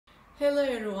Hello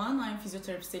everyone, I'm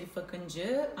physiotherapist Elif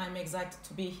Akıncı. I'm excited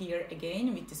to be here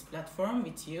again with this platform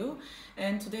with you.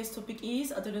 And today's topic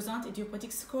is adolescent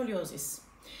idiopathic scoliosis.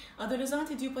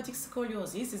 Adolescent idiopathic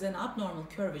scoliosis is an abnormal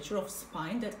curvature of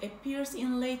spine that appears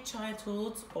in late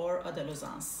childhood or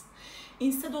adolescence.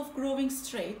 Instead of growing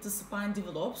straight, the spine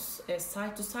develops a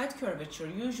side-to-side curvature,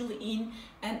 usually in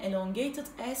an elongated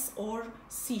S or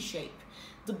C shape.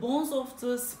 The bones of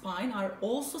the spine are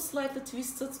also slightly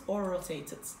twisted or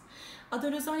rotated.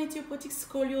 Adolescent idiopathic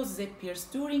scoliosis appears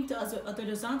during the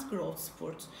adolescent growth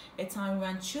spurt, a time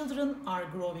when children are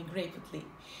growing rapidly.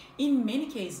 In many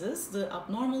cases, the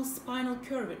abnormal spinal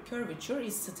curvature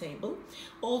is stable,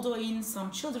 although in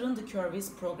some children the curve is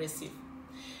progressive.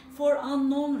 For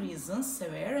unknown reasons,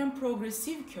 severe and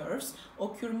progressive curves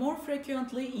occur more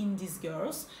frequently in these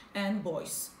girls and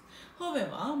boys.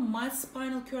 However, mild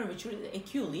spinal curvature is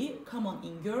equally common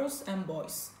in girls and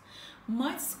boys.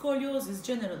 Mild scoliosis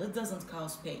generally doesn't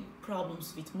cause pain,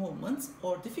 problems with movement,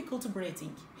 or difficulty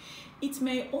breathing. It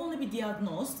may only be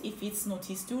diagnosed if it's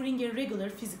noticed during a regular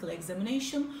physical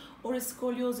examination or a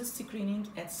scoliosis screening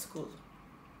at school.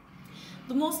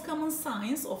 The most common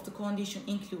signs of the condition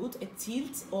include a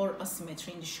tilt or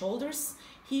asymmetry in the shoulders,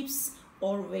 hips,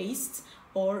 or waist,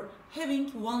 or having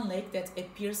one leg that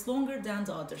appears longer than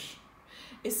the other.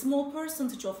 A small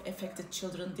percentage of affected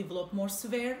children develop more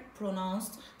severe,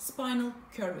 pronounced spinal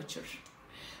curvature.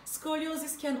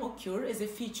 Scoliosis can occur as a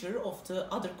feature of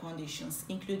the other conditions,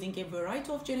 including a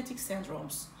variety of genetic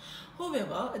syndromes.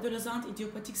 However, adolescent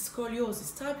idiopathic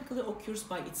scoliosis typically occurs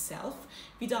by itself,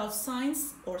 without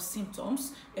signs or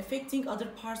symptoms affecting other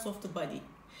parts of the body.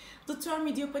 The term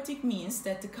idiopathic means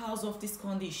that the cause of this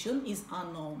condition is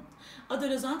unknown.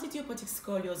 Adolescent idiopathic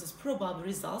scoliosis probably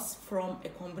results from a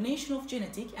combination of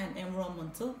genetic and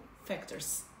environmental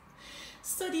factors.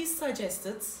 Studies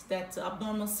suggested that the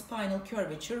abnormal spinal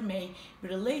curvature may be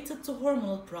related to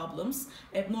hormonal problems,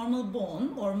 abnormal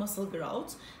bone or muscle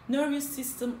growth, nervous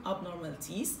system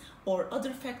abnormalities, or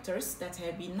other factors that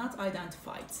have been not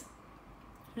identified.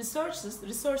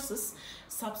 Researchers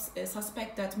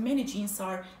suspect that many genes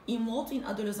are involved in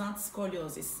adolescent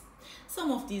scoliosis.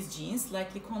 Some of these genes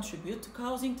likely contribute to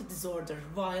causing the disorder,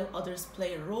 while others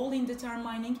play a role in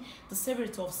determining the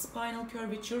severity of spinal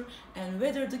curvature and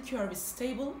whether the curve is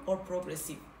stable or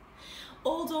progressive.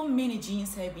 Although many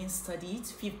genes have been studied,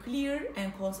 few clear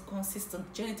and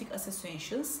consistent genetic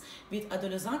associations with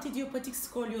adolescent idiopathic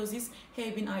scoliosis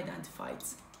have been identified.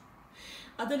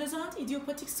 Adolescent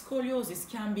idiopathic scoliosis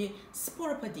can be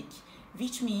sporadic,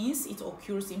 which means it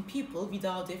occurs in people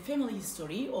without a family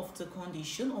history of the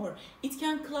condition, or it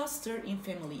can cluster in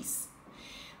families.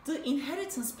 The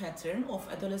inheritance pattern of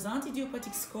adolescent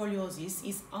idiopathic scoliosis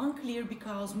is unclear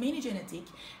because many genetic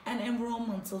and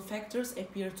environmental factors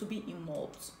appear to be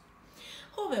involved.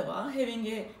 However, having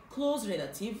a close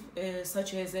relative,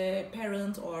 such as a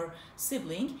parent or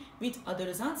sibling, with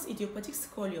adolescent idiopathic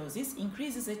scoliosis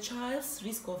increases a child's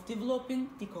risk of developing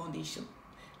the condition.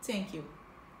 Thank you.